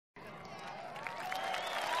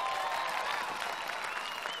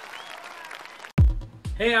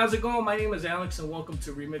Hey, how's it going? My name is Alex and welcome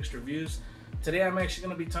to Remixed Reviews. Today I'm actually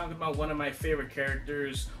going to be talking about one of my favorite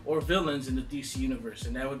characters or villains in the DC universe,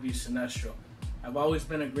 and that would be Sinestro. I've always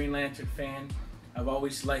been a Green Lantern fan. I've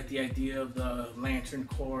always liked the idea of the Lantern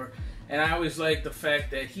Corps, and I always liked the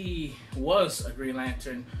fact that he was a Green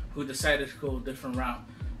Lantern who decided to go a different route,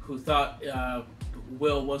 who thought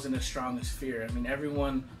will wasn't as strong as fear. I mean, every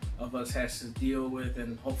one of us has to deal with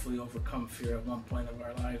and hopefully overcome fear at one point of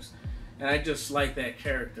our lives. And I just like that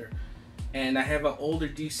character. And I have an older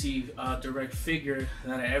DC Direct figure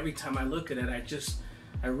that every time I look at it,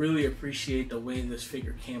 I really appreciate the way this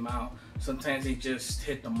figure came out. Sometimes they just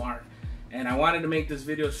hit the mark. And I wanted to make this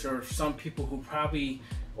video for some people who probably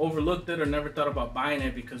overlooked it or never thought about buying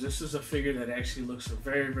it, because this is a figure that actually looks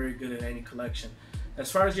very, very good in any collection.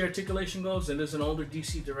 As far as the articulation goes, it is an older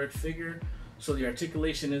DC Direct figure, so the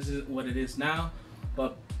articulation isn't what it is now,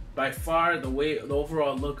 but by far the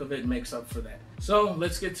overall look of it makes up for that. So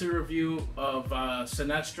let's get to a review of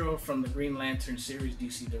Sinestro from the Green Lantern series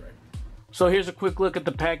DC Direct. So here's a quick look at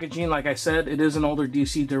the packaging. Like I said, it is an older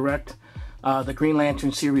DC Direct, the Green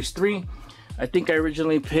Lantern Series 3. I think I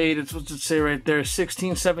originally paid, it's supposed to say right there,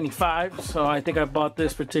 $16.75. So I think I bought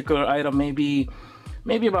this particular item maybe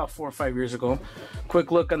about 4 or 5 years ago. Quick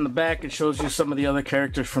look on the back, it shows you some of the other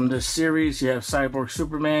characters from this series. You have Cyborg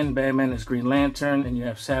Superman, Batman is Green Lantern, and you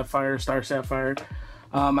have Sapphire, Star Sapphire.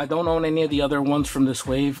 I don't own any of the other ones from this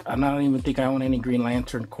wave. I don't even think I own any Green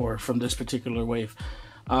Lantern Corps from this particular wave.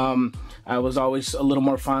 I was always a little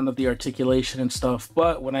more fond of the articulation and stuff,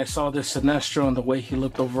 but when I saw this Sinestro and the way he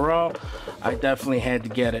looked overall, I definitely had to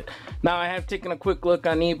get it. Now, I have taken a quick look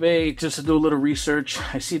on eBay just to do a little research.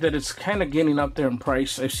 I see that it's kind of getting up there in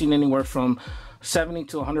price. I've seen anywhere from 70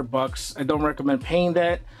 to 100 bucks. I don't recommend paying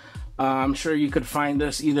that. I'm sure you could find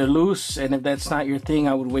this either loose, and if that's not your thing,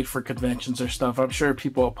 I would wait for conventions or stuff. I'm sure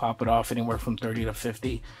people will pop it off anywhere from 30 to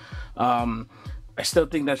 50. I still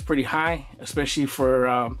think that's pretty high, especially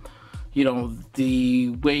for, you know, the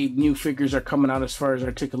way new figures are coming out as far as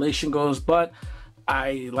articulation goes. But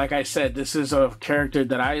like I said, this is a character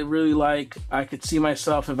that I really like. I could see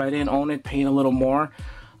myself, if I didn't own it, paying a little more.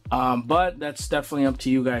 But that's definitely up to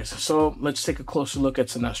you guys. So let's take a closer look at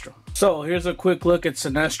Sinestro. So here's a quick look at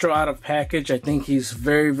Sinestro out of package. I think he's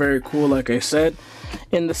very, very cool, like I said.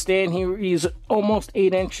 In the stand here, he's almost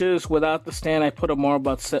 8 inches. Without the stand, I put him more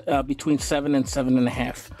about between 7 and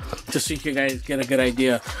 7.5, just so you guys get a good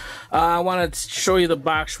idea. I want to show you the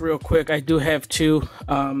box real quick. I do have two.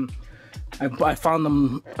 I found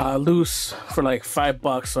them loose for like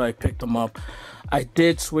 $5, so I picked them up. I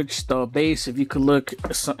did switch the base. If you could look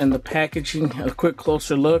in the packaging, a quick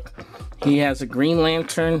closer look. He has a Green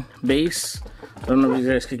Lantern base. I don't know if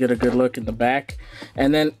you guys could get a good look in the back.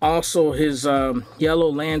 And then also his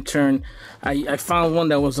Yellow Lantern. I found one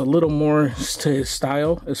that was a little more to his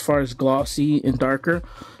style as far as glossy and darker.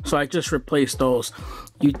 So I just replaced those.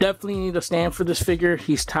 You definitely need a stand for this figure.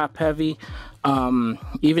 He's top heavy.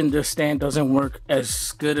 Even this stand doesn't work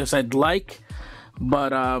as good as I'd like,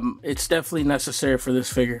 but it's definitely necessary for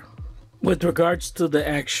this figure. With regards to the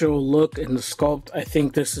actual look and the sculpt, I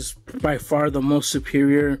think this is by far the most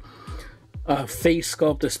superior face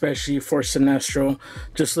sculpt, especially for Sinestro.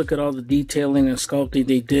 Just look at all the detailing and sculpting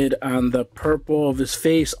they did on the purple of his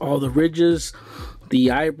face, all the ridges,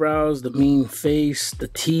 the eyebrows, the mean face, the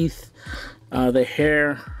teeth, the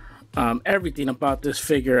hair. Everything about this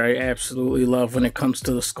figure I absolutely love when it comes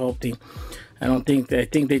to the sculpting. I think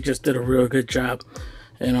they just did a real good job.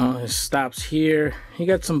 You know, it stops here. He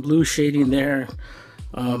got some blue shading there.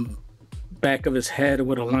 Back of his head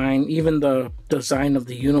with a line. Even the design of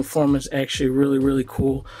the uniform is actually really, really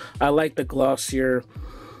cool. I like the glossier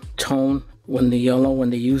tone when they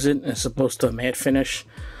use it. It's supposed to matte finish.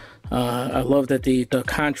 I love that the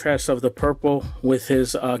contrast of the purple with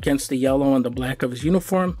his against the yellow and the black of his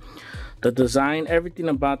uniform. The design, everything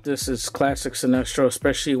about this is classic Sinestro,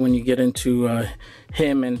 especially when you get into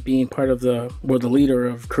him and being part of the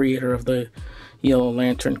creator of the Yellow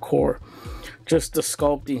Lantern Corps. Just the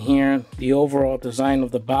sculpting here, the overall design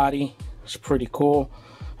of the body is pretty cool.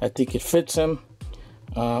 I think it fits him.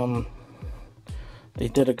 They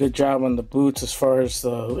did a good job on the boots as far as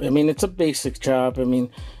it's a basic job. I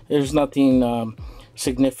mean, there's nothing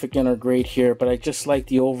significant or great here, but I just like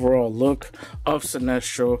the overall look of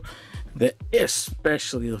Sinestro,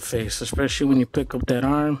 especially the face, especially when you pick up that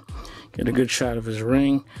arm, get a good shot of his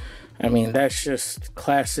ring. I mean, that's just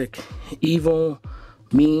classic evil,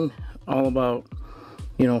 mean, all about,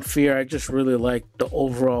 you know, fear. I just really like the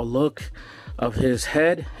overall look of his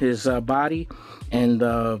head, his body, and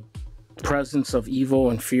the presence of evil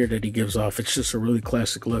and fear that he gives off. It's just a really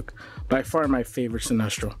classic look. By far my favorite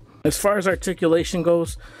Sinestro. As far as articulation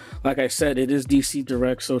goes, like I said, it is DC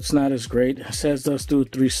Direct, so it's not as great. It says does do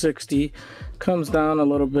 360, comes down a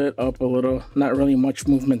little bit, up a little, not really much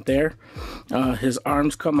movement there. His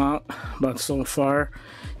arms come out about so far.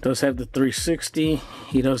 Does have the 360.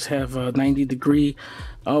 He does have a 90-degree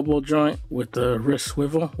elbow joint with the wrist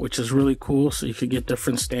swivel, which is really cool, so you could get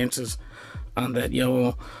different stances on that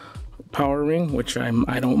yellow power ring, which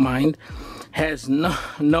I don't mind. Has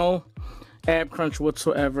no ab crunch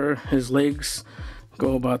whatsoever. His legs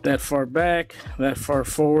go about that far back, that far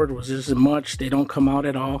forward was isn't much. They don't come out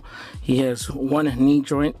at all. He has one knee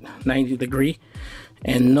joint, 90-degree,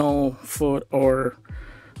 and no foot or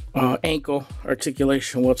ankle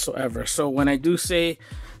articulation whatsoever. So when I do say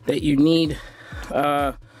that you need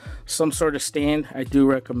some sort of stand, I do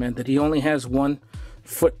recommend it. He only has one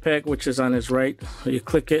foot peg, which is on his right. So you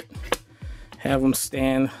click it, have him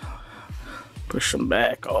stand, push him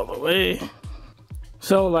back all the way.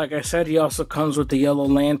 So like I said, he also comes with the yellow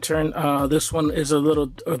lantern. This one is a little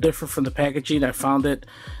different from the packaging. I found it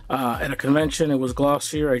at a convention. It was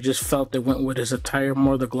glossier. I just felt it went with his attire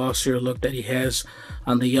more, the glossier look that he has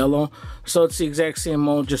on the yellow. So it's the exact same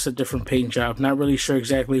mold, just a different paint job. Not really sure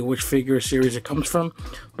exactly which figure series it comes from,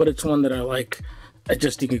 but it's one that I like. I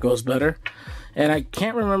just think it goes better. And I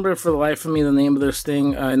can't remember for the life of me the name of this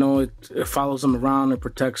thing. I know it follows him around and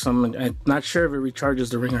protects him. And I'm not sure if it recharges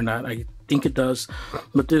the ring or not. I think it does.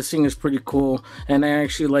 But this thing is pretty cool. And I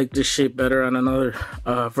actually like this shape better on another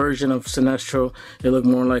version of Sinestro. It looked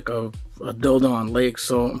more like a dildo on legs.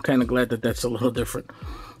 So I'm kind of glad that that's a little different.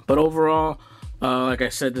 But overall, like I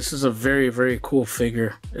said, this is a very, very cool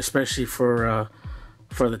figure. Especially for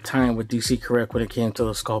the time with DC Direct when it came to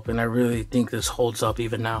the sculpting. I really think this holds up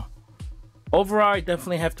even now. Overall, I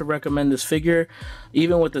definitely have to recommend this figure.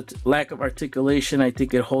 Even with the lack of articulation, I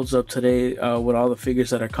think it holds up today with all the figures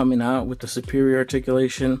that are coming out with the superior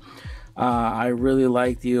articulation. I really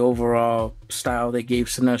like the overall style they gave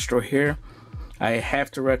Sinestro here. I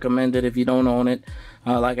have to recommend it if you don't own it.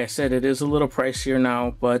 Like I said, it is a little pricier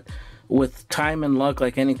now, but with time and luck,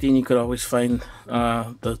 like anything, you could always find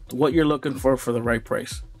what you're looking for the right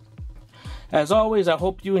price. As always, I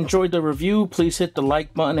hope you enjoyed the review. Please hit the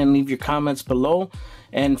like button and leave your comments below.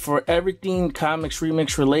 And for everything Comics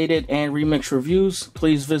Remix related and Remix reviews,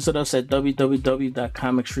 please visit us at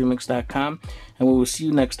www.comicsremix.com. And we will see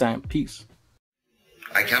you next time. Peace.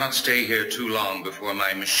 I cannot stay here too long before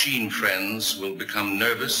my machine friends will become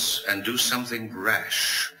nervous and do something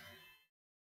rash.